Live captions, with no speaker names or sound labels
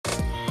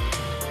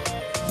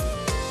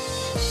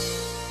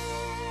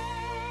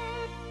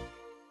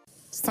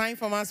It's time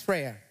for mass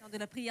prayer. Temps de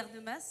la prière de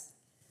masse.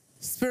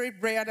 Spirit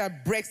prayer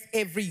that breaks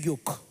every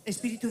yoke.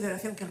 Espíritu de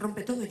oración que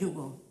rompe todo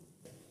yugo.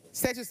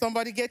 Say to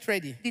somebody, get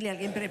ready. Dile a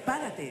alguien,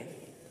 prepárate.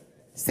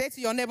 Say to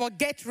your neighbor,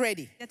 get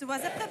ready. Et à ton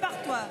voisin,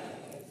 prépare-toi.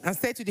 And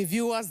say to the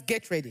viewers,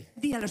 get ready.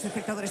 Di a los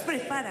espectadores,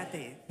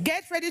 prepárate.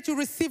 Get ready to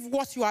receive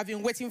what you have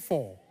been waiting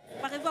for.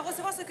 Préparez-vous à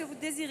recevoir ce que vous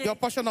désirez. Your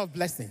portion of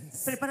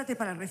blessings. Prepárate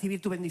para recibir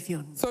tu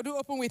bendición. So do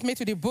open with me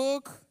to the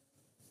book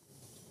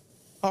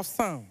of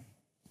Psalm.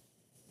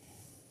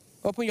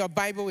 Open your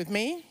Bible with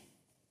me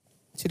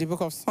to the book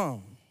of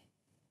Psalm.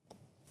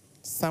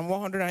 Psalm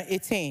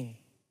 118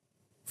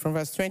 from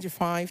verse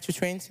 25 to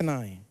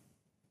 29.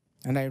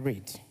 And I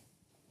read.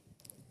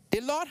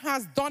 The Lord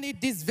has done it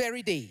this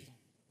very day.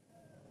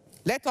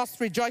 Let us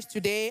rejoice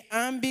today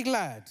and be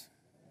glad.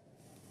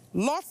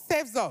 Lord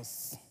saves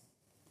us.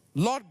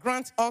 Lord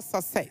grants us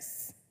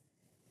success.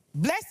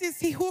 Blessed is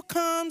he who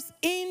comes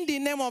in the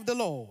name of the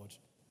Lord.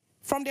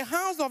 From the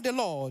house of the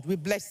Lord we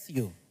bless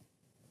you.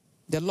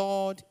 The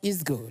Lord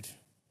is good,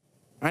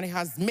 and he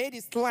has made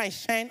his light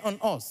shine on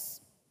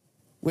us.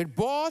 With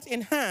bolt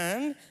in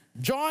hand,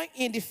 join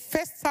in the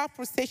festal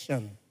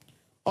procession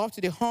up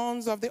to the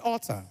horns of the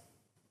altar.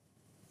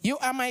 You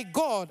are my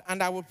God,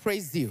 and I will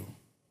praise you.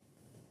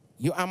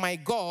 You are my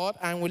God,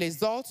 and will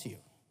exalt you.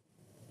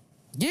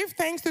 Give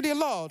thanks to the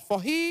Lord,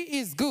 for he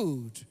is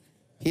good.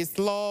 His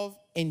love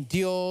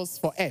endures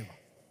forever.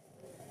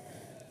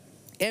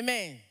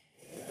 Amen.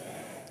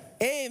 Amen.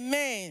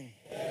 Amen.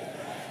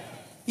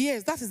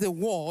 Yes, that is a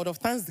word of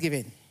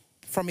thanksgiving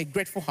from a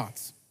grateful heart.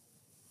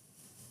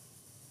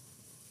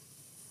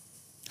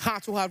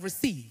 Heart who have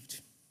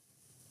received,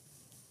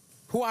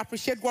 who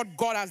appreciate what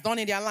God has done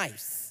in their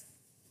lives.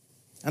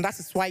 And that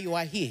is why you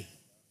are here.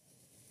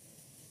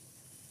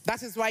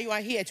 That is why you are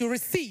here, to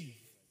receive.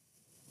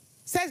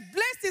 It says,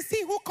 blessed is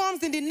he who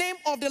comes in the name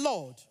of the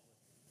Lord.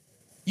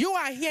 You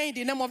are here in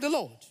the name of the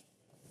Lord,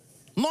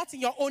 not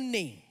in your own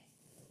name.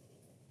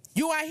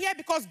 You are here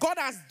because God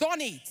has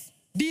done it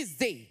this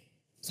day.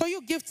 So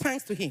you give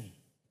thanks to him.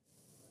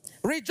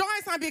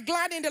 Rejoice and be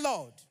glad in the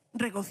Lord.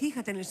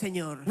 Regocíjate en el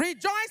Señor.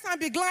 Rejoice and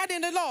be glad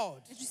in the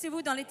Lord.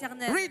 Réjouissez-vous dans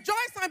l'Éternel.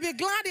 Rejoice and be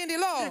glad in the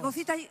Lord.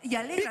 Regocíjate y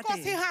alégrate.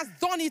 Because he has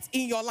done it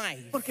in your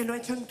life. Porque lo ha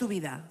hecho en tu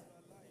vida.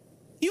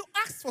 You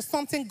ask for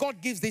something,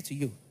 God gives it to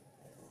you.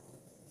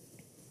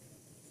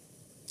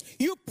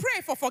 You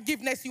pray for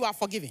forgiveness, you are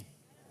forgiven.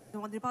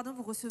 Demandez pardon,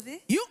 vous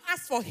recevez. You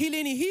ask for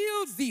healing, he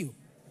heals you.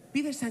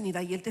 Pides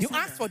sanidad y él te You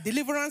sana. ask for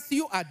deliverance,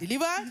 you are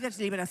delivered. Pides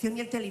liberación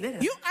y él te libera.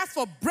 You ask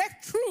for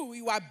breakthrough,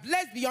 you are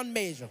blessed beyond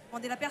measure.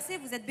 Demandez la percée,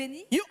 vous êtes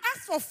bénis. You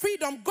ask for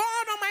freedom,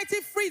 God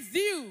Almighty frees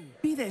you.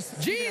 Pides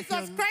Jesus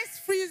liberación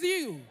Christ frees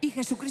you. y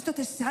Jesucristo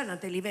te sana,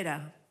 te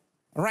libera.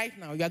 Right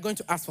now, you are going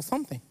to ask for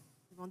something.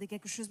 Demandez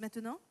quelque chose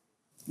maintenant.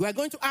 You are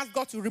going to ask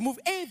God to remove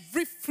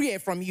every fear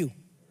from you.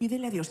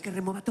 Pídele a Dios que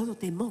remueva todo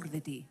temor de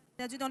ti.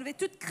 Il a dû enlever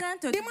toute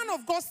crainte. The man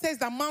of God says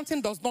that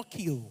mountain does not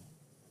kill.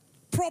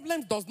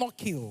 Problems does not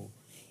kill.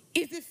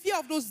 It's the fear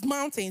of those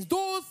mountains,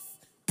 those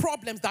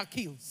problems that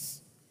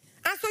kills.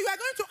 And so you are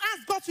going to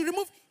ask God to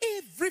remove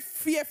every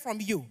fear from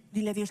you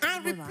Dile a Dios que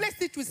and remueva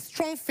replace it with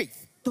strong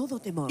faith. todo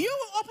temor. You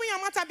will open your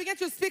mouth and begin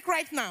to speak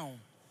right now.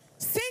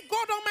 Say,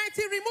 God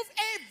Almighty, remove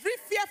every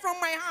fear from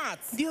my heart.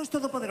 Dios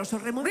Todopoderoso,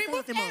 remueve todo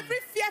Remove temor every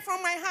fear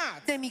from my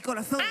heart de mi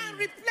corazón and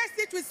replace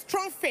it with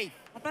strong faith.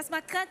 Remplace ma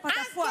crainte par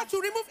ta Ask foi. God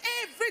to remove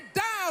every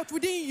doubt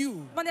within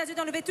you. Demandez à Dieu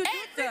d'enlever tout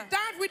Every doute.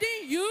 doubt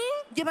within you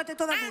Llévate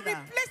toda and duda,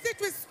 replace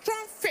it with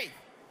strong faith.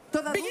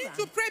 toda Begin duda.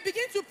 to pray,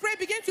 begin to pray,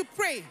 begin to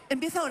pray.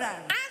 Empieza a orar.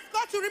 Ask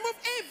God to remove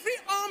every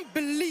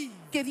unbelief,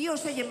 Que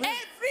Dios se lleve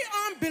every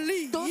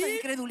unbelief, toda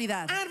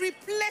incredulidad and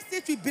replace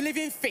it with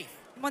believing faith.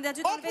 Demandez à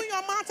Dieu Open d'enlever.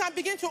 your mouth and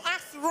begin to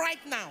ask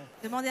right now.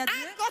 Demandez à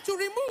Dieu Ask God to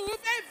remove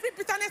every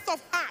bitterness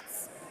of heart,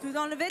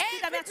 d'enlever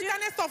toute every amertume.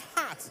 bitterness of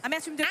heart,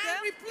 Amertume de and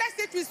cœur. replace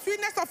it with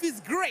sweetness of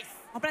His grace.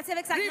 Remplacez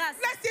avec sa grâce.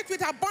 Replace it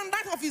with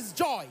abundance of His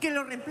joy. que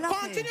lo reemplace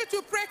Continue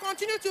to pray,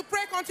 continue to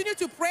pray, continue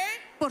to pray.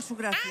 por su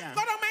Ask gracia.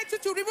 God Almighty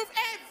to remove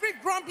every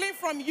grumbling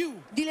from you.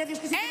 Dile a Dios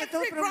que se quite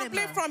todo Every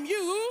grumbling problema. from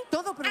you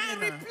Todo and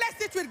problema. replace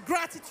it with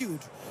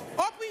gratitude.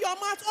 Open your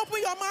mouth, open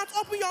your mouth,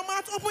 open your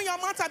mouth, open your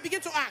mouth and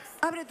begin to ask.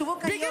 Abre tu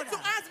boca y Begin to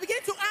ora. ask,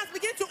 begin to ask,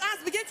 begin to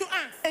ask, begin to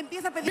ask.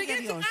 Empieza a pedirle a Begin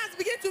to Dios. ask,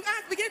 begin to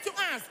ask, begin to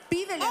ask.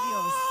 Pídele a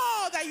Dios.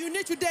 All that you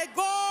need today,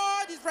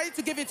 God is ready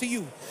to give it to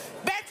you.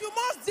 But you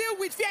must deal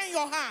with fear in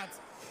your heart.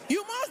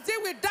 You must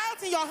deal with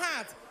doubt in your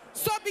heart.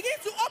 So begin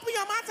to open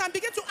your mouth and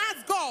begin to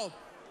ask God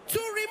to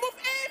remove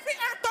every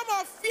atom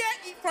of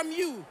fear from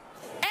you.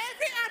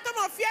 Every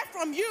atom of fear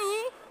from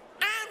you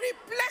and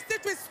replace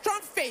it with strong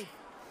faith.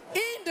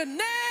 In the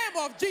name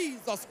of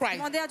Jesus Christ.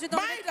 Demandez à Dieu By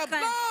d'enlever the toute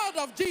crainte.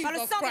 blood of Par le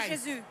Jesus sang de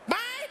Christ. Jésus.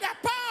 By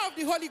the power of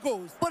the Holy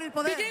Ghost. Por el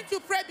poder Begin to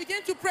pray,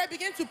 begin to pray,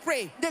 begin to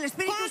pray. del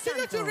Espíritu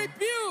Continue to Santo.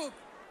 rebuke.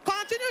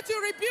 Continue to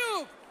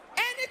rebuke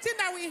anything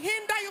that will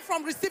hinder you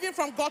from receiving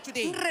from God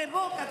today.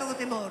 Revoca todo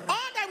temor.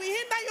 All that will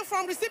hinder you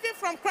from receiving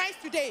from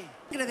Christ today.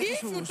 Sangre de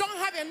If you Jesús. don't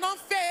have enough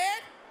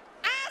faith,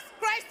 ask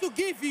Christ to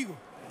give you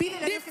Pídele a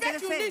the Dios que te dé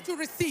faith you fe. need to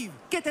receive.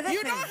 Que te dé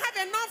You fe. don't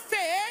have enough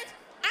faith,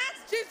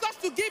 ask Jesus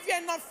to give you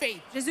enough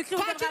faith. Jésus-Christ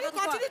vous donnera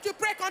votre foi. Continue to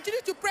pray,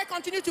 continue to pray,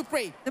 continue to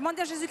pray.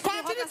 Demandez à Jésus-Christ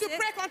de Continue to remplacer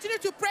pray, continue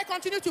to pray,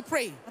 continue to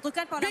pray. votre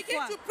crainte par la Begin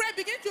foi. to pray,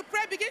 begin to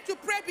pray, begin to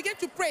pray, begin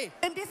to pray.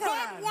 Empieza a God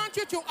orar. wants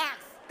you to ask.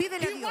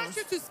 Pídele a He wants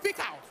you Dios to speak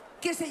out.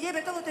 que se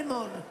lleve todo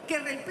temor, que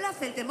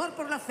reemplace el temor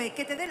por la fe,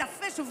 que te dé la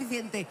fe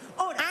suficiente.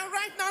 Ora. And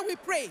right now we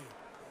pray.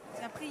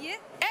 Tu as prié.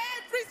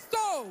 Every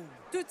soul,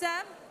 Toute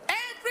âme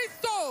every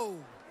soul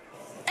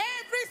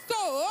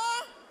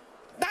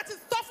that is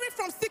suffering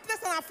from sickness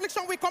and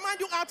affliction, we command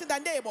you out in the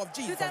name of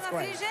Jesus toute âme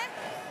Christ. affligée.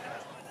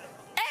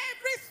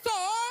 Every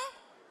soul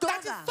that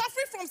is Toda.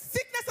 suffering from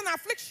sickness and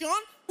affliction,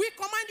 we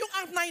command you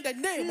out now in the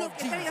name Los of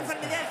que traigan Jesus.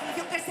 enfermedad y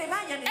aflicción, que se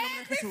vayan en nombre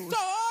de Every Jesús.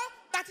 soul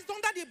that is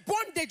under the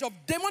bondage of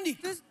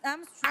demonic Toute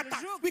âme sur le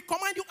attacks, joug. we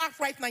command you out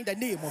right now in the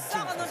name of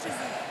Sors au nom Jesus. de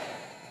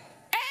Jésus.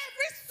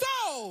 Every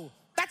soul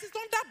that is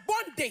under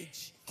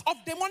bondage of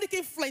demonic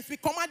influence, we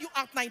command you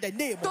out now in the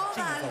name of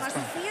Toda alma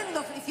Jesus. sufriendo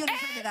aflicción y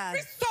enfermedad.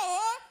 Every soul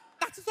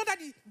that is under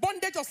the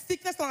bondage of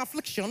sickness and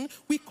affliction,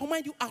 we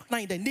command you out now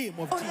in the name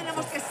of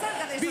Ordenamos Jesus. que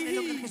salga de eso en el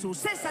nombre de Be Jesús.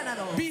 Sé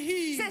sanador. Be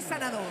healed. Sé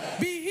sanador.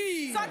 Be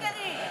healed. Sois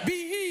guéri. Be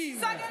healed.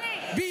 Sois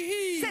guéri. Be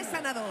healed. Sé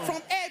sanador.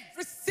 From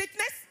every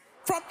sickness,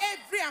 from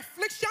every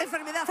affliction,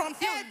 Enfermedad, from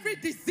aflicción, every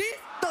disease,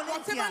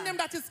 dolencia. whatever name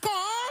that is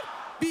called,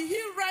 be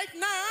healed right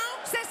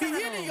now. Sé Be sanador.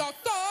 healed in your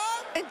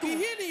soul. En tu- Be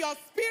healed in your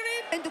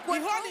spirit. en tu Be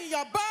cuerpo, healed in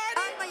your body.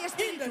 alma y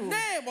In the espíritu.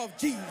 name of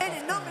Jesus. En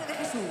el nombre de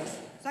Jesús.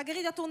 Sois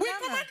guéri dans ton We âme.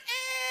 command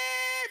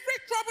every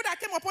trouble that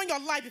came upon your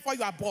life before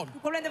you are born Le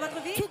problème de votre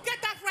vie. to get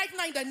that right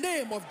now in the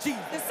name of Jesus.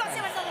 De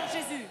sortir maintenant dans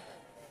Jésus.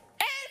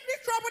 Every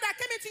trouble that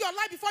came into your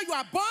life before you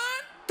are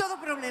born, Todo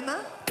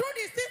problema, through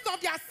the sins of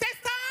the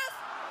ancestors,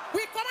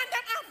 we command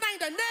them out now in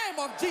the name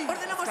of Jesus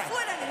ordenamos Christ.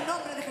 fuera en el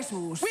nombre de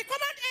Jesús. We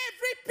command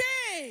every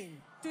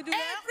pain, Toute douleur,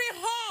 every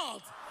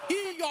hurt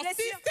in your blessure,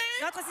 system,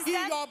 dans votre in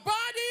système, your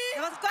body,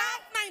 dans votre corps.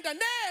 out now in the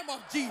name of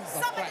Jesus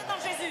Sors Christ. maintenant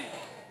dans Jésus.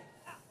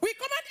 We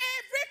command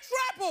every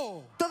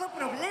trouble, Todo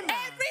problema,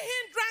 every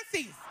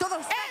hindrances, Todo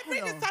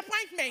every obstáculo,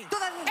 disappointment,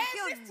 toda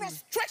every decepción,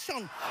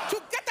 frustration to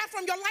get out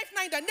from your life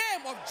now in the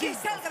name of que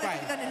Jesus salga de tu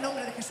vida Christ. en el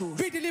nombre de Jesús.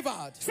 Be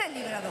delivered. Sé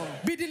liberador.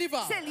 Be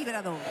delivered. Sé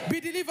liberador. Be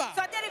delivered.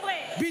 Sois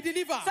délivré. Be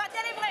delivered. Sois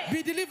délivré.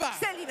 Be delivered.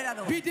 Sé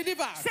liberador. Be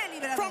delivered. Sé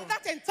liberador. From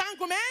that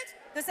entanglement,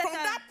 De cette, from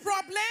that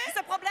problem, de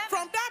ce problème,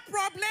 from that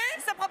problem,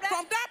 de ce problème,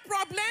 from that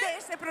problem, de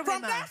ese from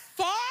problema. that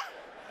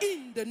sore,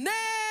 in the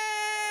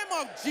name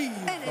of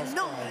Jesus. En el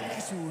nombre de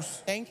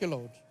Jesús. Thank you,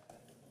 Lord.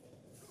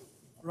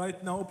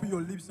 Right now, open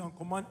your lips and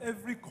command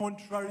every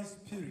contrary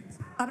spirit,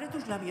 Abre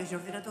tus labios y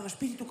ordena todo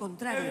espíritu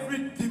contrario,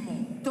 every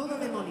demon, todo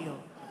demonio,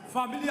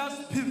 familiar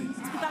spirit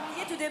Esprit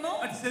familier, tout démon.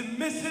 that is a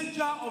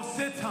messenger of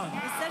Satan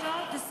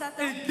Message de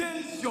Satan.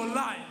 against your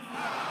life,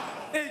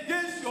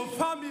 against your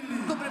family.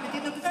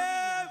 comprometiendo tu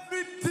familia.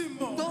 Every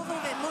demon, Todo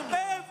demonio,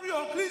 every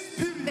ugly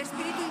spirit,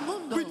 espíritu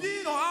inmundo,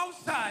 within or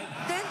outside,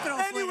 dentro o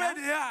anywhere fuera,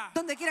 they are.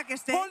 donde quiera que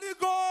esté. Holy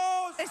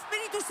Ghost,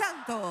 Espíritu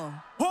Santo,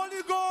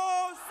 Holy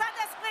Ghost,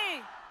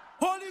 Saint-Esprit.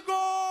 Holy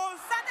Ghost,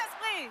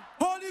 Saint-Esprit.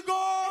 Holy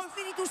Ghost,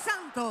 Espíritu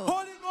Santo,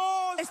 Holy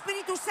Ghost,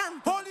 Espíritu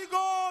Santo, Holy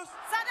Ghost.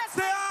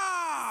 Saint-Esprit. Say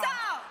ah!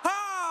 Sors.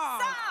 Ah!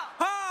 Sors.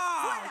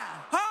 Ah! Fuera.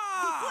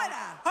 Ah! Y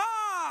fuera. Ah!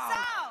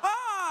 Sors.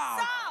 Ah!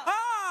 Sors.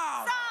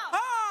 Ah! Sors.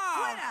 Ah!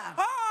 Fuera.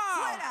 Ah!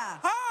 Fuera.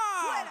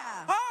 Ah!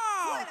 Fuera.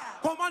 Ah! Fuera.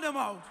 Command them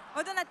out.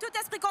 On donne à tout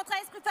esprit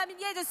contraire, esprit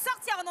familier de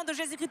sortir au nom de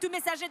Jésus-Christ, tout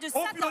messager de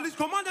Open your Satan. lips.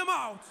 Command them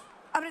out.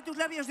 abre tus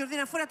labios y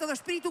ordena fuera todo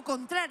espíritu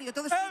contrario,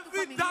 todo espíritu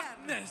Every familiar,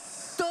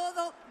 darkness,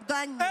 todo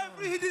daño,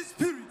 every hidden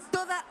spirit,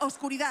 toda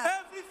oscuridad,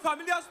 every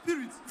familiar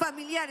spirit,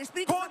 familiar,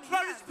 espíritu Contrary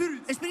familiar,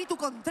 spirit. espíritu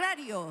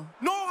contrario.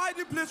 no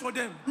hiding place for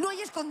them. No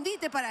hay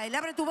escondite para él.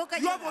 Abre tu boca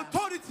y You have habla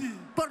authority.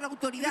 por la In the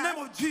autoridad name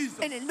of Jesus.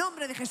 en el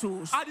nombre de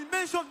Jesús. At the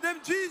mention of them,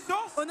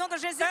 Jesus, Au nom de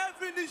Jésus,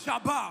 every knee shall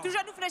bow. tout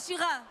genou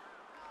fléchira.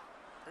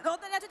 On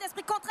donne à tout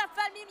esprit contraire,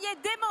 familier,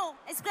 démon,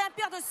 esprit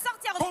impur de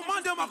sortir au nom de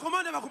Command them out, Jésus.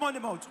 command them out, command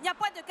them out. Il n'y a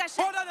pas de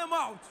cachet. Order them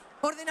out.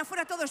 Ordena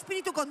fuera todo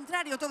espíritu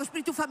contrario, todo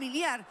espíritu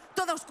familiar,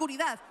 toda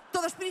oscuridad,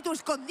 todo espíritu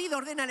escondido.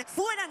 Ordénale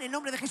fuera en el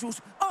nombre de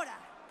Jesús. Ora.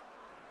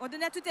 On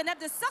donne à tout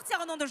ténèbres de sortir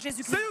au nom de Say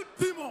Jésus-Christ.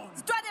 you demon,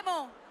 Toi,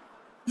 démon,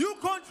 you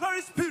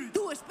contrary spirit,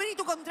 Tu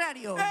espíritu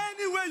contrario,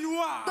 anywhere you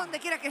are, donde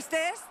quiera que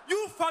estés, you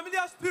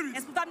familiar spirit,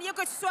 esprit familier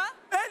que tu sois,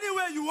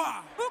 anywhere you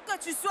are, où que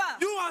tu sois,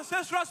 you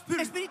ancestral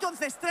spirit, espíritu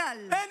ancestral,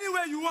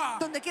 anywhere you are,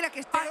 donde quiera que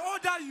I estés,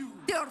 order you,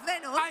 te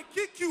ordeno I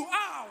kick you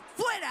out,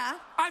 fuera,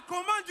 I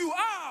command you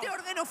te out,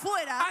 ordeno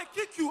fuera, I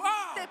kick you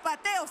te out,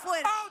 pateo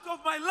fuera, out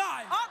of my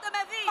life, hors de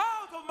ma vie,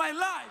 out of my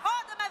life,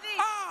 hors de ma vie,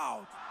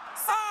 out,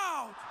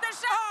 out, te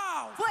chasse,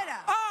 out,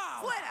 fuera,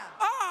 out, fuera,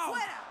 out,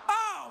 fuera.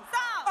 out,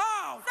 Sors,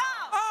 out,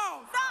 sors,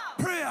 out,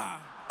 sors. prayer.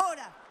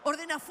 Ora,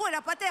 ordena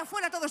fuera, patea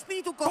fuera todo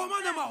espíritu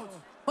Command them contrario.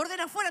 out.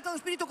 Ordena fuera todo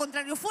espíritu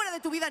contrario, fuera de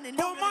tu vida en el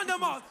nombre Command de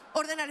them Jesús. out.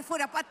 Ordénale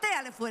fuera,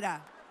 pateale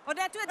fuera. On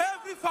donne à tout,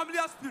 Every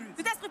familiar spirit,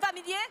 tout esprit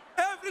familier,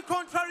 every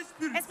contrary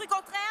spirit, esprit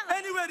contraire,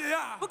 anywhere they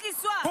are, où qu'il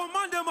soit,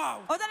 command them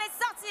out. on donne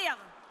de sortir,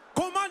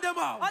 Command them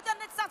on out. donne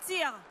de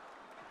sortir.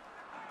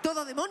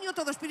 Todo demonio,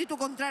 todo espíritu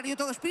contrario,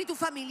 todo espíritu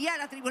familiar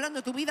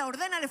atribulando tu vida,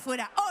 ordénale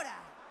fuera. Ora.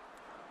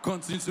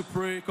 Continue to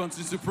pray,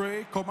 continue to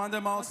pray. Command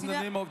them out in the Continue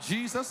à- name of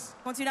Jesus.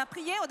 Continue à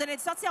prier, ordonnez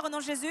de sortir au nom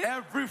de Jésus.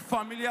 Every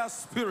familiar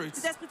spirit,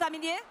 Tout esprit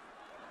familier,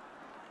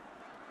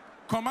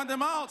 command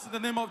them out in the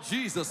name of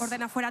Jesus.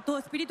 ordena fuera todo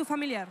espíritu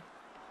familiar.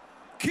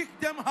 Kick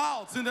them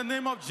out in the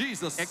name of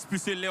Jesus.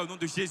 Expulsez-les au nom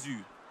de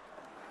Jésus.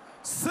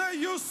 Say,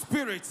 you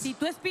spirit, Si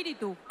tu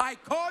espíritu I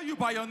call you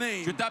by your Je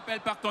name. t'appelle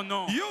par ton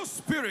nom. You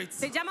spirit,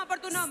 te llama por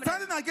tu nombre,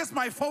 standing against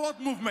my forward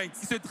movement,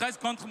 Qui se dresse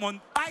contre mon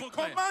I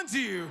progrès. command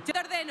you yo te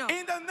ordeno,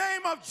 in the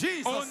name of Au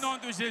Jesus. nom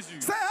de Jésus.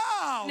 Say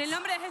out, en el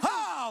nombre de Jesús,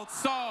 out,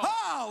 Sors.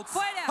 out,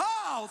 Fuera.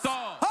 out,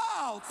 Sors.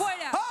 out,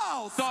 Fuera.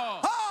 out,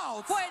 Sors.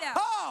 out, Fuera.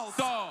 out,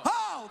 Sors.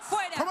 out.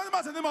 Fuera. Command them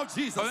out in the name of On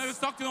Jesus. le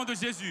sortir au nom de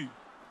Jésus.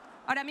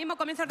 ahora mismo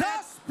comienza a ordenar.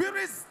 That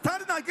spirit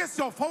standing against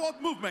your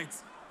forward movement,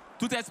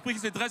 Tout esprit qui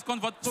se dresse contre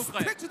votre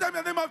progrès. speak to them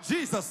in the name of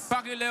Jesus.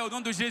 Parlez-les au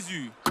nom de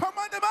Jésus.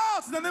 Command them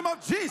out in the name of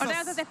Ordena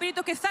a esos Jesus.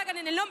 espíritus que salgan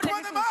en el nombre de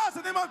Command them Jesús. out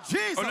in the name of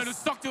On le Jesus.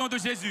 sortir au nom de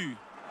Jésus.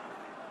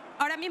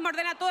 Ahora mismo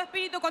ordena todo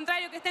espíritu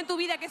contrario que esté en tu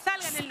vida que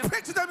salga en el nombre.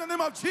 Speak to them in the name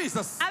of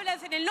Jesus.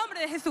 Háblales en el nombre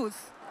de Jesús.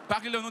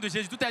 Parlez-le au nom de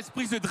Jésus. Tout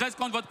esprit qui se dresse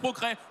contre votre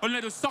progrès. On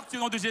le sortir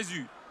au nom de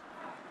Jésus.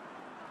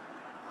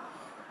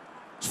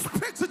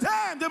 Speak to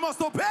them. They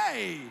must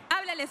obey.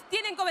 Háblales,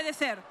 tienen que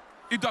obedecer.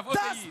 Ils doivent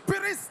That obéir.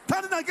 spirit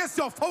standing against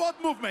your forward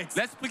movement,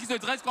 L'esprit qui se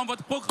dresse contre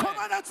votre progrès.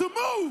 command them to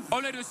move. On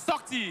le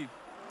sortir.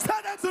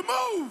 Tell them to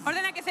move.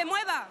 Ordena que se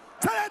mueva.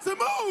 Tell them to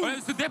On move.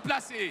 le se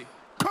déplacer.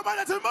 Command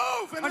them to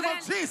move in the name Ordena,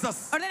 of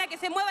Jesus. ordena que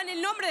se mueva en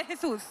el nombre de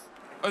Jesús.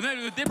 On le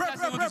Pray, déplacer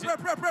pray, au nom pray, de pray,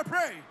 Jésus. pray, pray,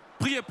 pray.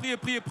 Priez, priez,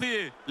 priez,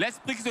 priez.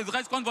 L'esprit qui se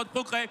dresse contre votre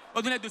progrès.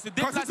 Ordonnez de se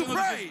Continue déplacer au to nom de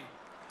pray. Jésus.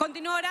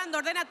 Continúa orando,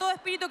 ordena todo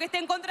espíritu que esté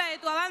en contra de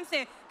tu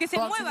avance, que se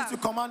Continue mueva. to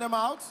command them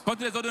out. Quand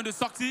tu les ordonnes de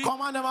sortir,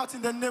 Command them out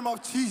in the name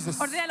of Jesus.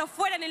 Ordénalo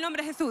fuera en el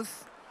nombre de Jesús.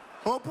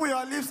 Open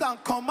your lips and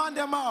command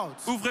them out.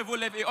 ouvrez vos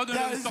lèvres et ordonnez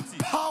There de is sortir.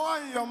 power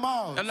in your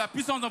mouth. Il y a de la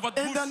puissance dans votre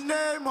In the bouche.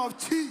 name of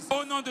Jesus.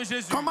 Au nom de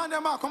Jésus. Command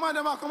them out, command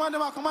them out, command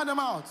them out, command them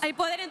out. Hay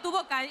poder en tu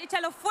boca,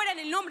 échalo fuera en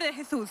el nombre de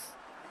Jesús.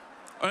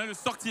 On le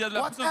sortir. Il y a de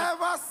la puissance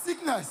Whatever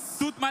sickness,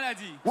 dans toute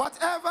maladie.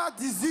 whatever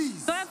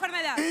disease Toda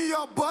enfermedad. in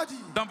your body,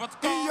 Dans votre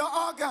in corps. your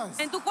organs,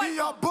 En tu cuerpo. in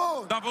your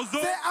bone, Dans vos os.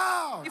 say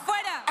out, Y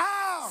fuera,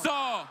 out,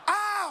 Sors.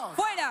 out,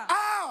 fuera,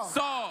 out,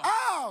 Sors.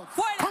 out.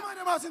 Fuera. Command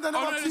them out in the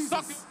name On of le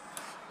sortir. Jesus.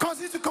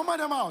 Continue to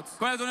command them out.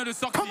 Quand il a donné de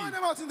sortir. Command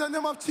them out in the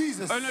name of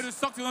Jesus. On le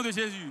sortir au nom de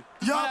Jésus.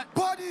 Your Voilà.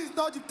 body is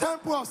not the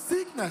temple of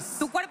sickness.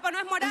 tu cuerpo no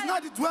es It's morada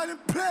not the dwelling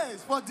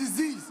place for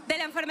disease. de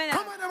la enfermedad.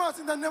 Command them out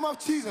in the name of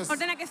Jesus.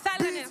 Ordena que Be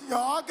salgan it in your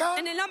organ,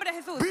 en el nombre de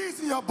Jesús. be it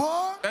in your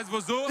bone, Est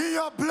vos os, in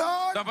your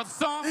blood, dans votre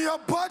sang, in your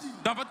body.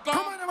 dans votre corps.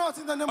 Command them out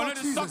in the name On of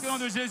le sortir au nom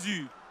Jesus. de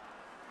Jésus.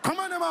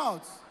 Command them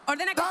out.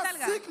 Ordena que That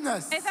salga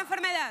sickness, esa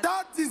enfermedad,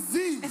 that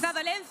disease. esa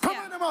dolencia,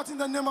 Command them out in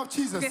the name of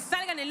Jesus. que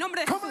salga en el nombre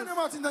de Command Jesús. them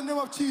out in the name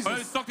of On le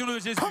Jesus. sortir au nom de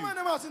Jésus. Command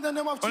them out in the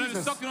name of On le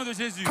Jesus. sortir au nom de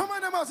Jésus.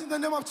 Command them out in the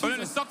name of On le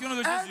Jesus. sortir au nom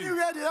de Jésus.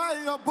 Anywhere they are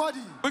in your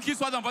body. Où qu'ils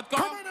soient dans votre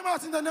corps. Command them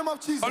out in the name of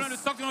Jesus. On le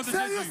sortir au nom de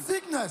Say you Jésus.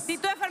 sickness. Si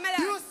tu enfermedad,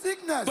 You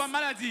sickness. Toi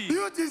maladie.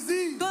 You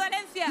disease. tu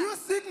dolencia, You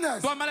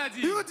sickness. Toi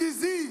maladie. You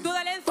disease. tu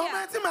dolencia,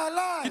 Tormenting my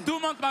life. Qui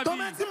tourmente ma vie.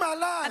 Tormenting my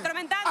life.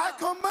 Atormentando. I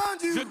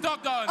command you. Je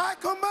t'ordonne. I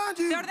command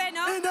you. Te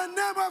ordeno. In the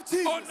name of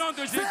Jesus. Au nom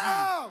de Say Jésus.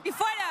 out. y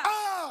fuera,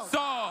 Out.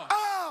 Sors.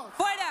 Out.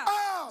 fuera,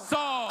 Out.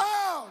 Sors.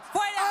 Out.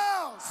 Fuera.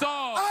 Out.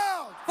 Sors.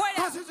 Out.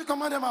 Fuera. Continue to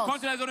command them out. Quand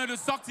tu les ordonnes de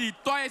sortir,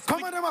 toi esprit.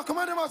 Command them out.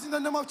 Command them out in the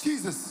name of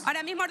Jesus.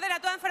 Ahora mismo ordena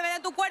toda enfermedad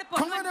en tu cuerpo.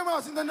 Command them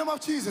out in the name of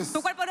Jesus.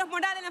 Tu cuerpo no es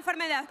morada en la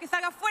enfermedad. Que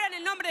salga fuera en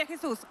el nombre de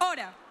Jesús.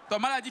 Ora. Toi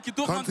maladie qui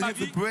tourmente ma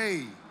Continue vie. to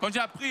pray. Quand tu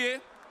as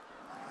prié,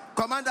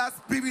 Command that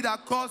spirit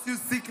that caused you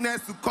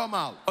sickness to come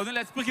out. ordonne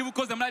l'esprit qui vous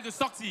cause des maladies de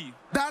sortir.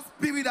 That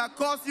spirit that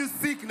caused you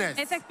sickness.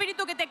 Ese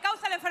espíritu que te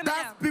causa la That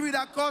enfermedad. spirit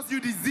that caused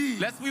you disease.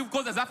 L'esprit qui vous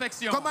cause des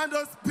affections. Command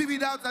those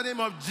spirit out in the name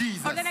of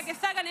Jesus. Ordena que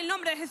salga en el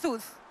nombre de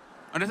Jesús.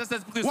 On laisse cet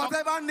esprit de sortir.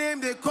 Whatever name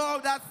they call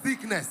that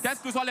sickness. Quels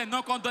que soient les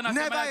noms qu'on donne à ces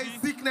Never maladies.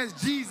 a sickness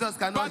Jesus Pas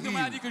cannot de heal.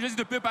 maladie que Jésus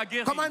ne peut pas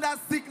guérir. Command that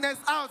sickness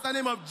out in the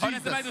name of On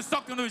laisse ces maladies de Jesus.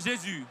 sortir au nom de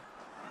Jésus.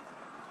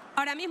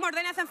 Ahora mismo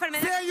ordena esa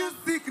enfermedad. Say you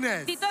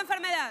sickness. Si tu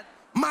enfermedad,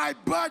 My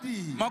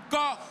body Mon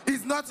corps,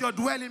 is not your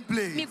dwelling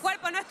place. mi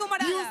cuerpo no es tu You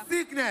morada.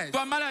 sickness.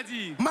 toi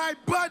maladie, My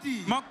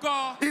body mon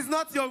corps is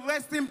not your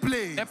resting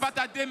place. n'est pas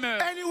ta demeure.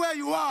 Anywhere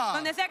you are,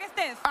 Donde sea que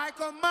estés. I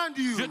command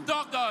Je you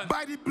t'ordonne,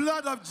 by the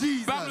blood of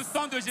Jesus. par le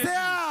sang de Jésus, Say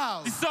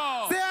out. il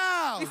sort, Say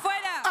out. Y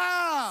fuera.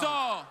 Out.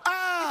 sort,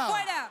 Out.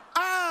 Fuera.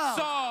 Out.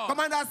 Sort.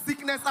 Command that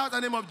sickness out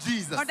in the name of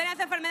Jesus. Ordena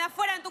esa enfermedad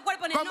fuera en tu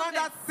cuerpo en el Command nombre,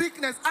 that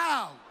sickness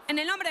out. en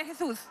el nombre de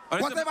Jesús. On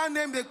laisse- Whatever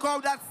name they call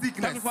that Quels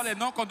sickness, que soient les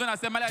noms qu'on donne à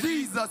ces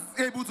maladies, Jesus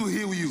is able to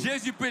heal you.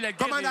 Jésus peut les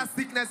Command guérir. that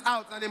sickness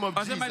out in the name of On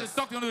laisse ces maladies de Jesus.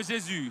 sortir au nom de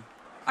Jésus.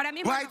 Ahora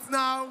mismo. Right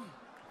now,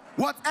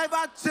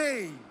 whatever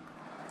chain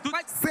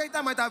Cual-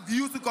 Satan might have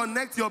used to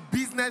connect your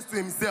business to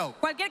himself,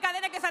 Cualquier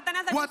cadena que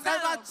Satanás ha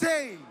whatever usado,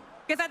 chain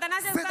que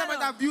Satanás ha Satan might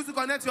usado have used to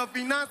connect your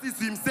finances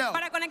to himself,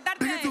 para conectarte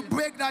begin a to él.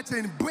 break that chain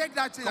in the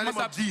name Commence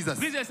à of Jesus.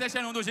 briser ces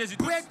chaînes au nom de Jésus.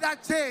 Break that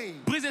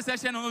chain. Briser ces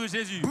chaînes au nom de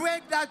Jésus.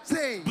 Break that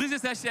chain. Briser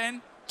ces chaînes,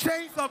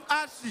 Chains of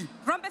hardship.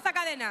 Rompe esa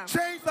cadena.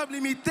 Chains of chaînes de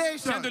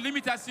limitation.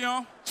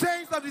 limitation,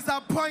 Chains of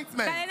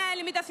disappointment. Cadena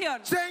de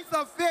limitación. Chains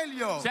of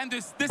failure. Chaîne de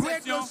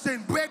Break déception. those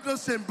chains, break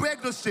those chains,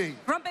 break those chains.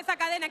 Rompe esa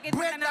cadena que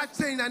Break Satanás that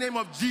chain in the name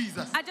of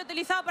Jesus. haya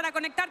utilizado para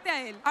conectarte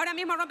a él. Ahora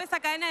mismo rompe esa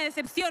cadena de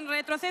decepción,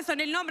 retroceso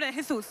en el nombre de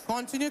Jesús.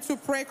 Continue to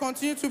pray,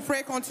 continue to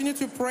pray, continue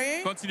to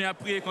pray. Continuez à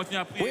prier,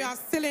 continuez à We prier. are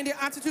still in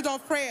the attitude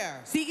of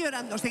prayer. Sigue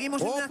orando,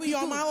 seguimos en una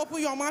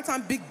Open your mouth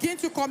and begin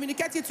to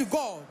communicate it to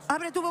God.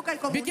 Abre tu boca y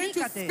Begin to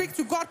comunícate. speak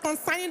to God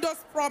concerning those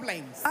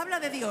problems. Habla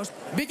de Dios.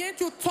 Begin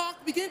to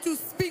talk, begin to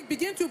speak,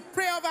 begin to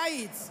pray over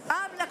it.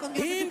 Habla con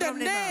Dios de In tu the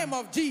problema. name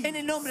of Jesus. En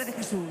el nombre de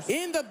Jesús.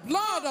 In the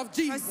blood of Au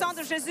Jesus. sang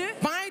de Jésus,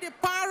 By the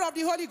power of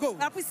the Holy Ghost.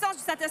 dans la puissance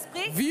du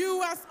Saint-Esprit,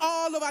 Viewers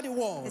all over the les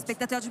world.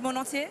 spectateurs du monde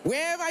entier,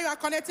 Wherever you are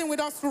connecting with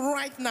us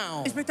right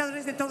now.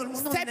 Espectadores de todo el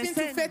mundo Step donde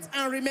into estén faith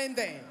and remain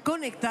there.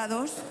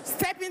 conectados.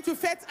 Step into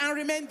faith and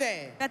remain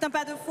there. faites un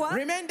pas de foi,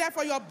 Remain there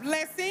for your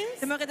blessings.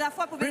 demeurez de la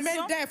foi pour Remain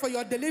bénédiction, there for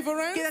your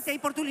deliverance. Quédate ahí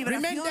por tu Remain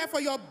liberación, there for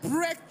your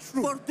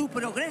breakthrough. por tu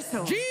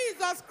progreso.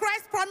 Jesus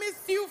Christ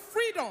promised you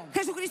freedom.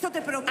 Jesucristo te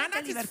And promete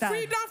that is libertad.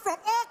 freedom from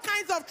all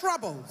kinds of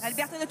troubles. la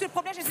liberté de tout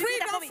problème, Jésus t'a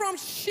Freedom promis. from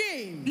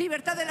shame.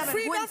 Libertad de la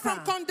Freedom from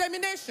vergüenza,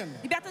 condemnation.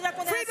 Liberté de la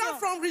Freedom condamnation,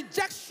 from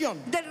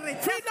rejection. del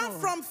Freedom rechazo,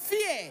 from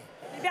fear.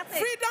 liberté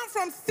Freedom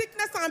from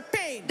sickness and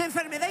pain. de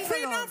enfermedad y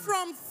Freedom dolor.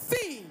 from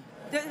sin.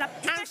 du And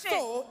péché.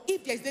 so,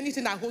 if there's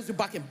anything that holds you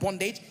back in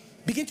bondage,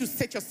 begin to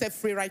set yourself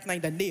free right now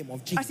in the name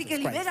of Jesus Así que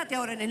Christ. libérate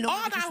ahora en el All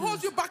nombre de that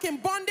holds Jesús. you back in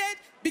bondage,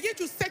 begin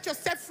to set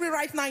yourself free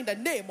right now in the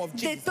name of De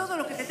Jesus. todo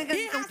lo que te tenga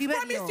He en has cautiverio.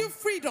 promised you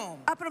freedom.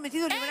 Ha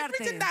prometido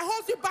Everything liberarte. that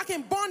holds you back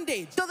in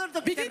bondage, Todo lo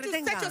que te begin to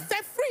set retenga.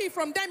 yourself free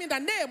from them in the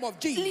name of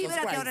Jesus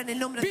Libérate Christ. ahora en el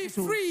nombre de Be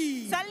Jesús.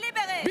 free. Sois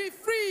libéré. Be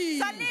free.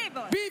 Sois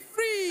libre. Be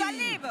free. Sois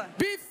libre.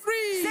 Be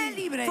free. Sé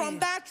libre. From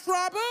that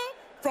trouble,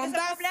 from De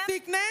ce that problème,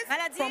 sickness,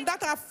 maladie, from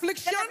that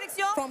affliction, cette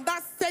affliction, from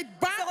that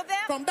setback, ce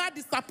revers, from that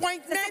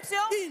disappointment,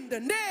 déception. in the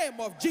name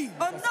of Jesus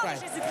Au nom de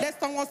Christ. Jésus-Christ. Let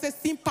someone say,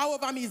 sin power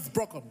over me is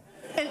broken.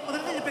 El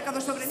poder del pecado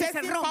sobre mí Say,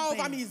 se sin power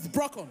over me rompe. is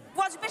broken.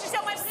 Pouvoir du péché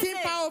sur moi est Sin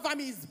brisé. power over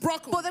me is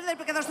broken. El poder del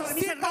pecado sobre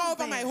mí se Sin power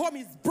over my rompe. home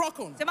is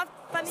broken. C'est ma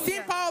famille.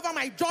 Sin power over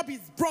my job is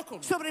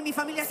broken. Sobre mi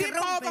familia se Sin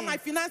power over my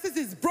rompe. finances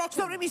is broken.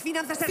 Sobre mis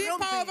finanzas se Sin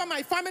power over rompe.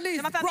 my family is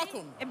C'est ma famille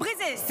broken. est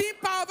brisée. Sin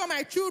power over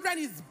my children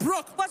is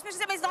broken. Pouvoir du péché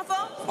sur mes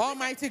enfants,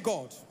 Almighty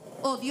God,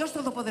 Oh Dios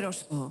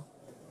Todopoderoso,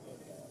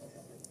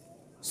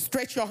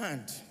 stretch your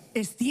hand.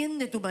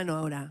 extiende tu mano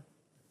ahora.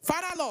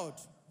 Father Lord,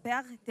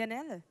 Père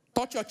éternel,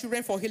 touch your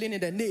children for healing in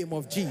the name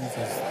of Jesus.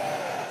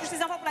 touche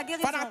tes enfants pour la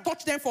guérison. Father,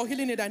 touch them for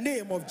healing in the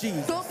name of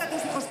Jesus. Toca a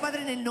tus hijos,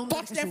 Padre, en el nombre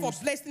Touch de them for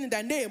Jesús. blessing in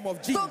the name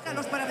of Jesus.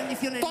 Tócalos para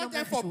bendición en el Touch nombre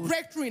them de for Jesús.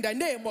 breakthrough in the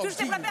name of Touche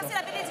pour la percée et Jesus.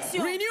 la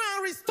bénédiction. Renew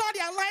and restore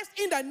their lives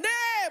in the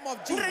name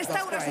of Jesus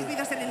Restaura sus Christ.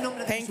 vidas en el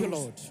nombre de Thank you, Jesús.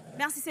 Lord.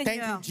 Merci Thank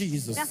Seigneur. you,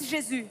 Jesus. Merci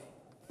Jésus.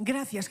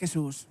 Gracias,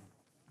 Jesús.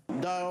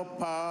 Thou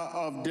power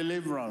of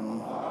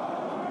deliverance.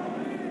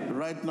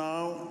 Right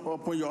now,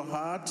 open your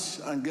heart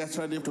and get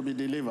ready to be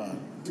delivered.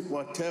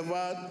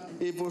 Whatever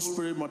evil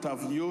spirit might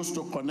have used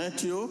to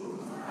connect you,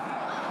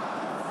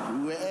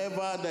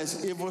 wherever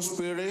there's evil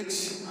spirit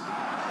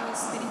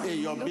in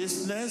your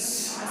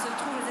business,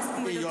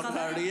 in your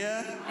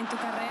career, en tu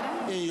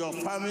carrera, in your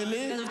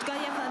family, en tu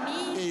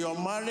famille, in your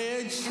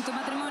marriage, en tu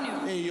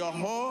matrimonio, in your de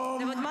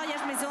home, votre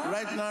mariage maison.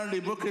 right now,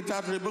 rebuke it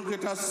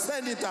out,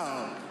 send it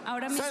out.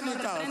 Ahora mismo Send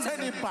it out, repréndelo.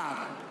 send it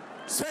back,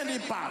 send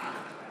it back,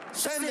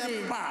 send them Send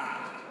it. back.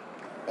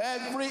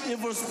 Every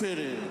evil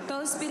spirit,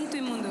 Todo espíritu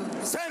inmundo,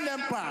 send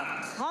them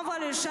back.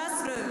 renvoie-le,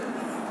 chasse-le,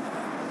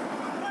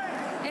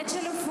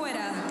 échalo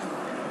fuera.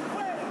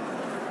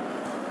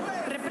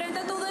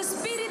 Reprenda todo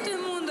espíritu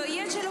inmundo y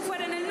échalo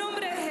fuera en el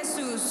nombre de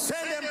Jesús.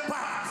 Send them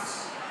back.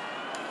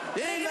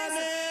 In the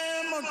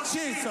name of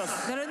Jesus.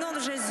 Dans le nom de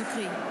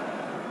Jésus-Christ.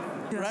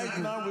 Right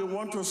now, we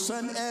want to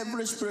send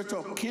every spirit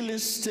of killing,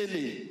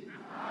 stealing,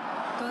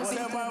 Todo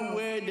espíritu whatever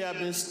way they have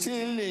been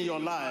stealing your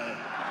life,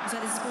 Vous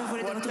allez pour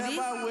voler dans votre vie.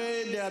 whatever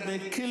way they have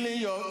been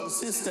killing your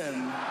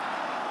system,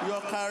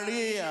 your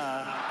career,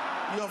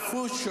 your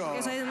future,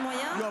 Vous avez des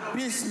moyens. your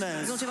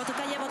business, Ils ont tué votre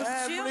carrière, votre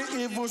futur.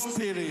 every evil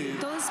spirit,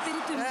 Todo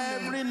espíritu inmundo,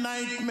 every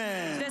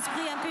nightmare.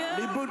 L'esprit impur.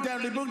 Rebuke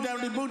them, rebuke them,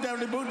 rebuke them,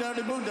 rebuke them,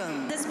 rebuke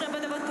them. L'esprit impur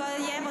de votre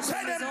carrière, votre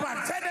Send them maison.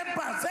 back, send them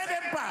back, send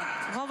them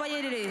back.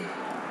 Renvoyez-les.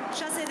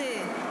 Chassez-les.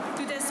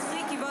 Tout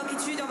esprit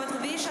qui tue dans votre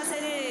vie,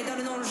 chassez-les dans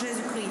le nom de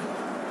Jésus-Christ.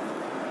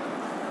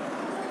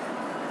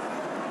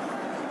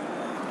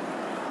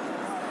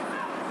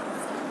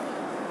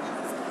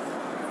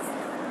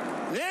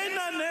 In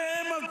the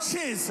name of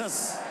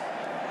Jesus.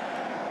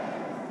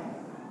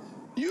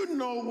 You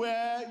know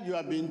where you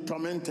have been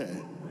tormented.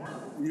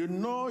 You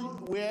know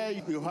where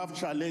you have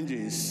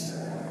challenges.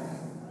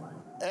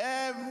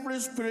 Every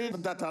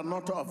spirit that are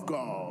not of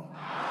God,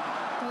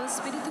 todo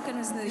espíritu que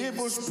no es de Dios.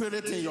 evil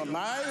spirit in your Tout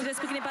life,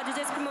 esprit qui n'est pas du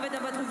Dieu, esprit mauvais dans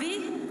votre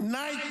vie,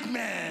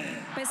 nightmare,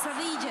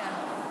 Pesadilla,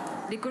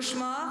 les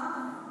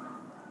cauchemars,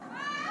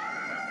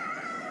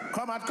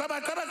 come out, come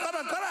out, come out, come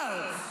out, come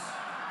out.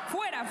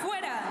 fuera,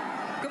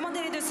 fuera.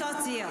 Commandez-les de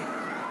sortir.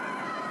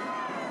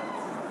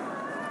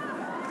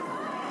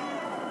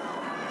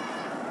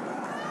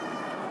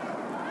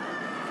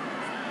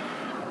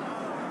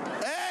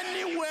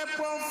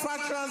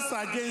 factions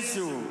against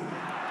you,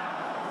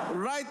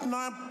 right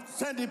now,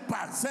 send it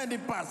back, send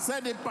it back,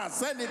 send it back,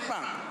 send it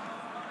back.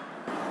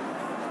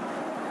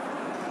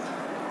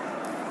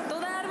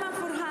 Toda arma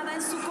forjada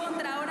en su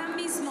contra ahora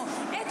mismo,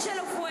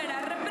 échelo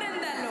fuera,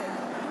 repréndalo.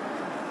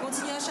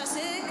 Continuez à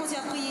chasser, continuez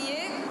à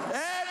prier.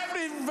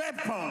 Every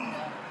weapon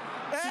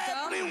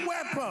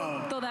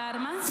Toda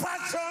arma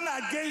faction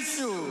against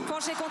you,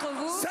 Forgé contre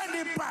vous. send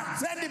it back,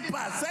 send it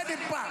back, send it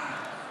back.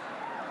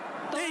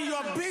 In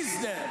your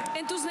business,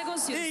 en tus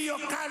negocios, in your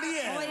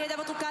career, Envoyez-les dans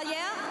votre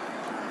carrière,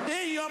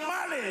 in your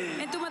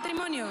marriage, en tu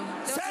matrimonio. dans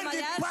votre send it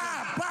mariage.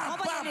 back, back, back,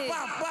 Envoyez-les.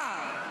 back, back.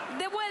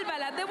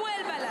 Devuélvala,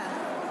 devuélvala.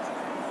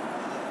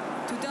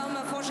 Tout homme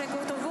forgé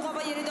contre vous,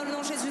 renvoyez-les dans le nom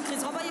de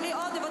Jésus-Christ. Renvoyez-les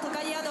hors de votre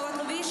carrière, de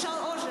votre vie. Say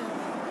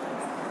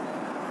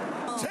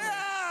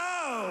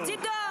out! Dites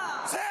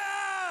dehors. Say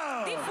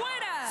out! Di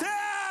fuera. Say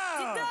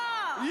out!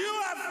 Dehors. You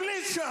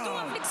affliction! Tu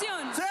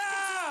aflicción. Say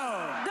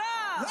out!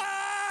 Dehors.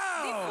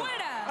 Out! Di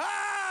fuera.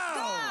 Out!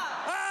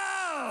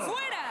 Out!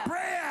 Fuera.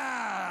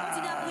 Prayer!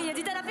 Continuez à prier.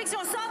 Dites à l'affliction,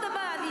 sors de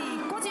ma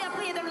vie. Continuez à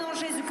prier dans le nom de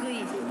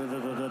Jésus-Christ.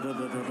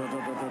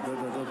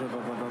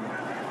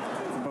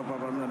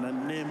 In the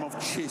name of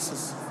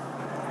Jesus,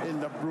 in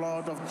the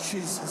blood of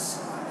Jesus.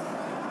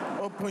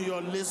 Open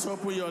your list,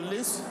 open your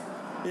list.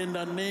 In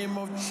the name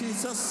of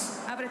Jesus,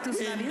 Abre tus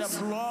in the labios.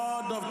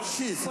 blood of Por la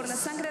Jesus.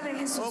 sangre de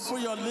Jesús.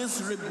 Open your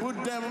list,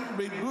 reboot them,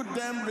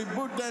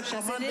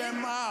 command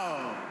them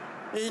out.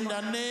 In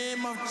the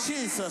name of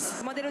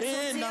Jesus, Commandez-le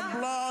de in the sortir.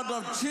 blood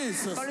of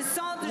Jesus, Par le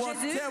sang de Jésus.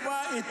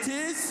 whatever it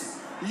is,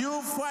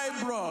 you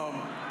fibro,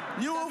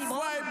 you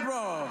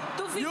fibro,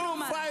 Tu you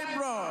fibrome.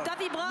 fibro, Ta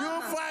fibrome.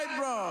 you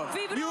fibro,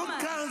 Fibrome. you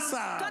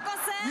cancer, Toi,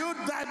 cancer. you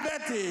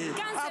diabetes,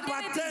 Cancer,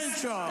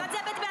 hypertension. Toi,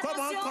 diabète, Come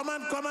on, hypertension. come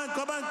on, come on,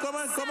 come on, come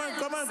on, come on,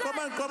 come on, come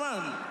on, come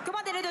on.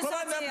 Commandez-les de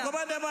Command them, sortir.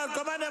 command them out,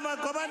 command them out,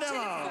 command them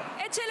out.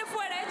 Échelo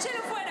fuera,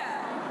 échelo fuera.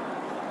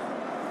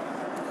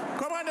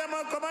 Command them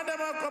out, command them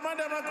out, command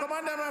them out,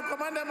 command them out,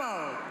 command them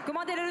out.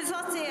 Commandez-les de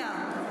sortir.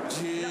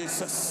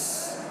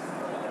 Jesus.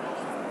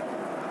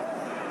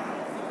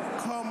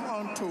 Come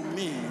unto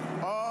me,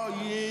 all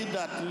ye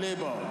that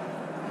labor.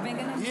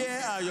 Vengan a mí.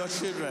 Here are your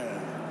children.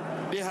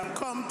 They have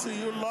come to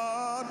you,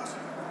 Lord.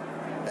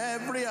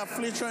 Every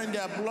affliction in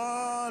their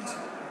blood,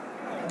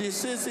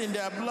 disease in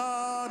their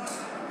blood,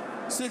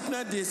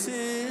 sickness,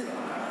 disease,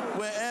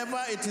 wherever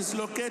it is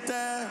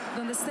located,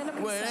 Donde esté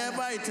wherever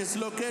localizada. it is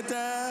located,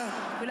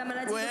 La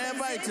maladie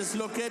wherever it localisée, is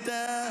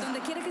located,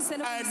 Donde quiera que esté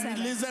I localizada.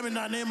 release them in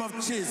the name of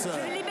Jesus.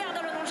 je les libère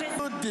dans le nom de Jésus.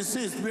 Good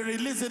disease, be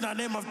released in the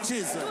name of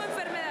Jesus. Tu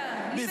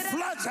enfermedad. Be libera-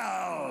 flushed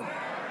out.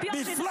 Be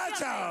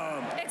flushed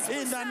out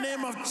in the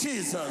name of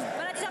Jesus.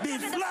 Be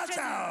flushed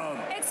out.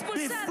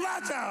 Be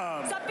flushed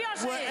out.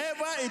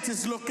 Wherever it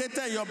is located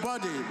in your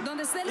body,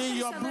 Donde esté in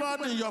your localizado blood,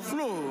 tu in your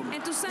cuerpo, fluid,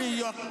 en tu sangre, in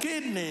your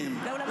kidney,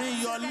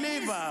 in your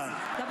liver,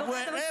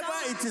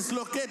 wherever it is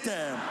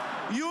located,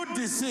 you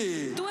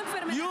disease, Tu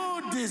enfermedad.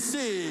 you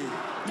disease,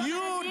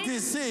 you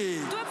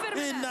disease, Tu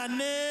enfermedad. in the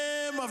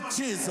name of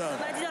Jesus.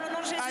 Maladie dans le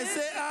nom de I Jésus.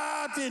 say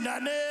out in the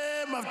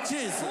name of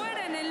Jesus.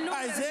 Fuera en el nombre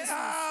I de say Jesús.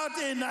 out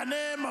in the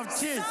name of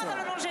Jesus. Sors dans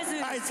le nom de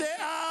Jésus. I say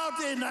out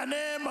in the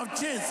name of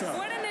Jesus.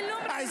 Fuera en el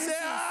nombre I de say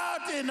Jesús.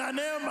 out in the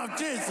name of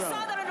Jesus. Sors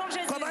dans le nom de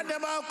Jésus. Command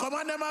them out,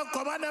 command them out,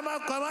 command them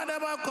out, command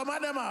them out,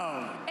 command them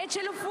out.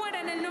 Échelo fuera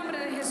en el nombre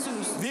de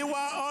Jesús. Viewer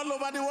all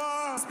over the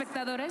world,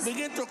 Espectadores,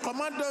 begin to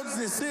command those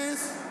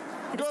diseases,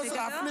 those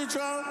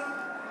afflictions,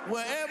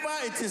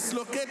 wherever it is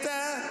located,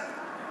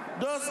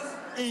 those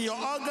in your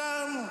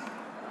organ,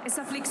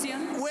 esa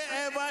aflicción,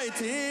 wherever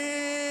it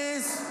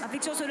is,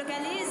 Affliction se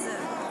localise.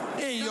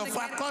 in your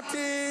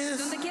faculties.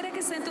 donde quiera que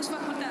estén tus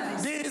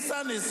facultades.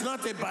 Distance is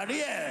not a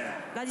barrier.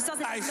 La distance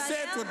est I une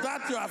say to barrière.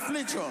 that your Je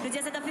affliction, dis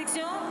à cette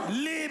affliction,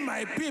 leave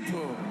my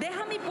people.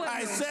 Deja mi pueblo.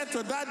 I say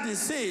to that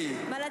disease,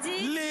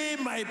 maladie, leave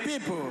my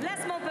people.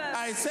 laisse mon peuple.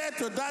 I say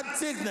to that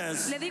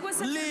sickness, Le digo a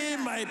esa leave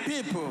enfermedad, my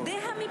people.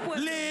 Deja mi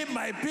pueblo. Leave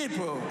my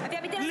people.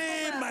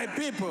 Leave my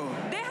people.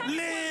 Deja mi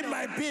Leave pueblo.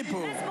 my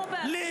people. Laisse mon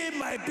peuple. Leave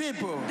my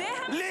people.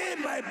 Deja mi Leave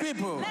my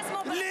people. Laisse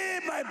mon peuple.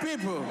 Leave my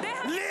people.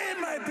 Deja mi Leave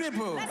my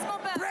people. Laisse mon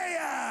peuple.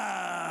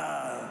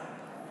 Prayer.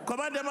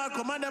 Command them out,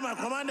 command them out,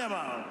 command them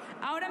out.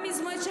 Ahora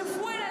mismo eche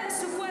fuera de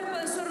su cuerpo,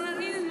 de su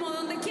organismo,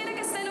 donde quiera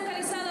que esté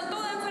localizado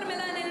toda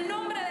enfermedad en el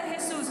nombre de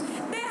Jesús.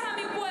 Deja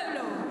mi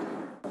pueblo.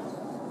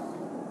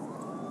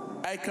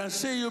 I can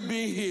see you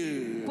being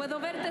healed. Puedo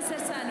verte ser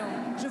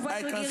sano. Je vois I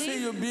être can see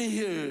guéri. you being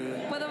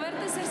healed. Puedo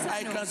verte ser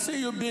I sano. can see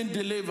you being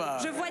delivered.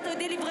 Je vois être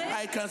délivré.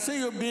 I can see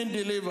you being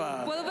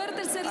delivered. Puedo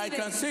verte ser I libre.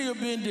 can see you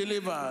being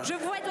delivered. Je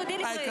vois être I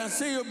délivré. can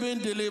see you being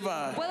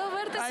delivered. Puedo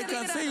verte I ser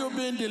can see you liberado.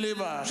 being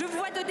delivered. Je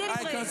vois être I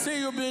can délivré. see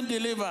you being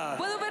delivered.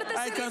 Puedo verte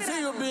I ser can see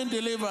you liberado. being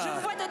delivered.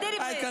 Je vois te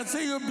délivrer. I can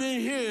see you being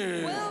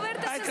healed. Puedo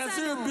verte I ser can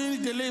see you sano. being Je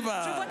vois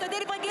delivered. te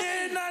délivrer In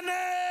guéri. the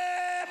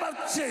name of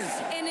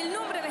Jesus. En el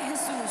nombre de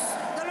Jesús.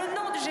 Dans le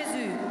nom de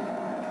Jésus.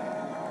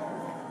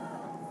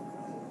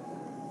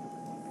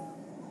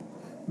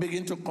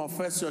 Begin to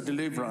confess your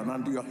deliverance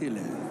and your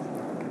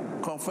healing.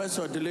 Confess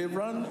your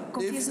deliverance if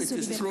Confiesa it su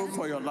is libertad. true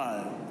for your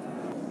life.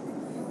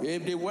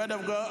 If the word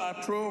of God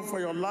are true for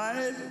your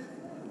life,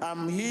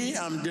 I'm healed,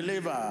 I'm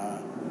delivered.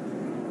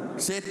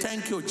 Say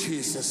thank you,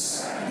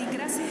 Jesus. Di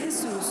gracias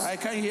Jesús. I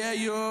can hear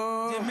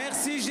you.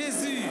 Merci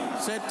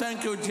Jésus. Say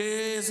thank you,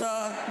 Jesus.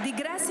 Di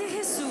gracias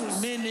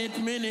Jesús. Minute.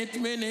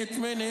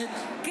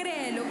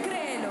 Créelo,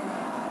 créelo.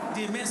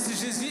 Dis merci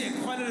Jésus et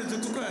crois-le de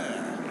tout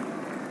cœur.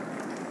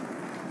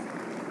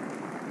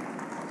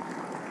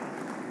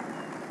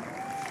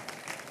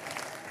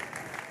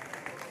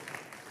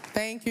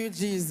 Thank you,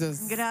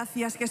 Jesus.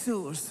 Gracias,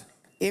 Jesús.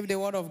 If the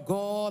word of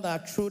God are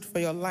truth for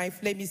your life,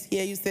 let me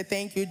hear you say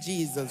thank you,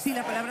 Jesus. Si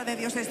la palabra de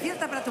Dios es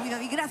cierta para tu vida,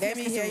 di gracias, Let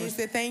me hear you Jesús.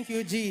 say thank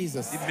you,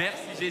 Jesus. Dis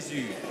merci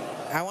Jésus.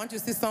 I want to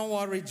see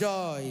someone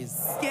rejoice.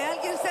 Que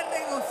alguien se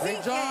regocije.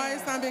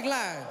 Rejoice and be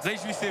glad.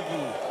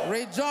 Réjouissez-vous.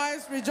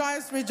 Rejoice.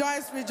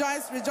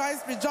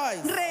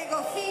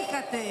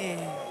 Regocíjate.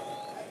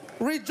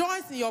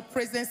 Rejoice in your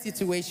present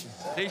situation,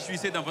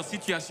 Réjouissez dans votre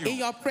situation. in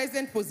your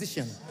present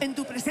position. En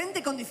tu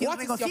presente condición,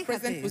 What is your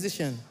present regocíjate.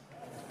 position?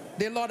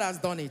 The Lord has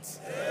done it.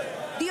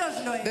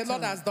 Dios lo ha The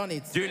Lord hecho. has done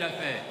it. Dieu l'a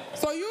fait.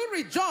 So you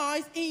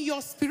rejoice in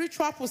your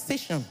spiritual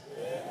position.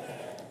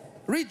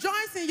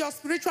 Rejoice in your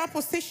spiritual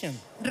position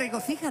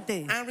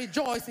Regocíjate. and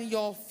rejoice in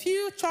your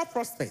future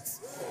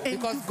prospects En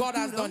because tu God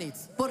has futuro, done it.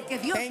 Porque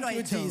Dios Thank lo ha you,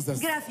 hecho. Jesus.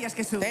 Gracias,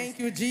 Jesús. Thank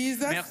you,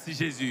 Jesus. Merci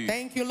Jésus.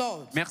 Thank you,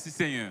 Lord. Merci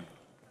Seigneur.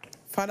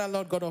 Father,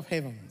 Lord God of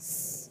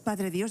heavens,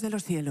 Padre Dios de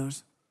los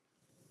cielos,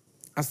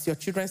 as your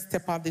children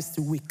step out this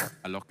week,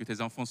 Alors que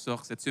tes enfants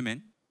sortent cette semaine,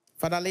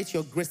 Father, let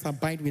your grace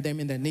abide with them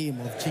in the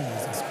name of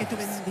Jesus. que tu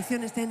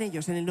bendición esté en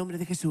ellos en el nombre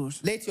de Jesús.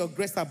 Let your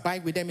grace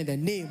abide with them in the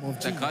name of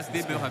ta grâce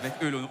Jesus. demeure avec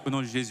eux au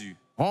nom de Jésus.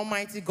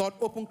 Almighty God,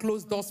 open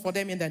closed doors for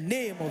them in the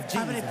name of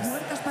Abre Jesus.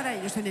 puertas para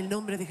ellos en el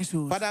nombre de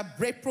Jesús. Father,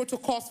 break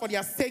protocols for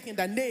their sake in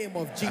the name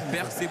of Jesus.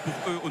 Percez pour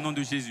eux au nom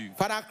de Jésus.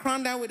 Father,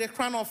 crown them with the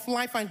crown of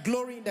life and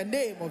glory in the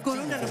name of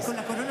Corónanos Jesus. con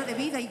la corona de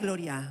vida y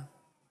gloria.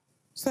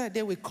 So that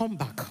they will come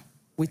back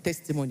with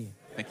testimony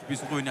Et qu'ils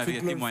puissent revenir to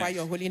avec glorify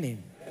your témoignages. holy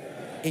name.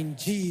 In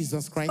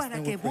Jesus Christ's Para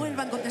name que we pray.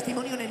 vuelvan con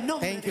testimonio en el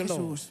nombre Thank de you, Lord.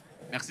 Jesús.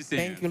 Merci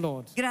Thank you, Seigneur.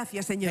 Lord.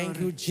 Gracias, Señor. Thank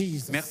you,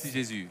 Jesus. Merci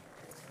Jésus.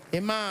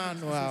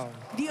 Emmanuel.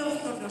 Dios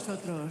con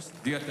nosotros.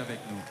 Dieu est avec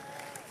nous.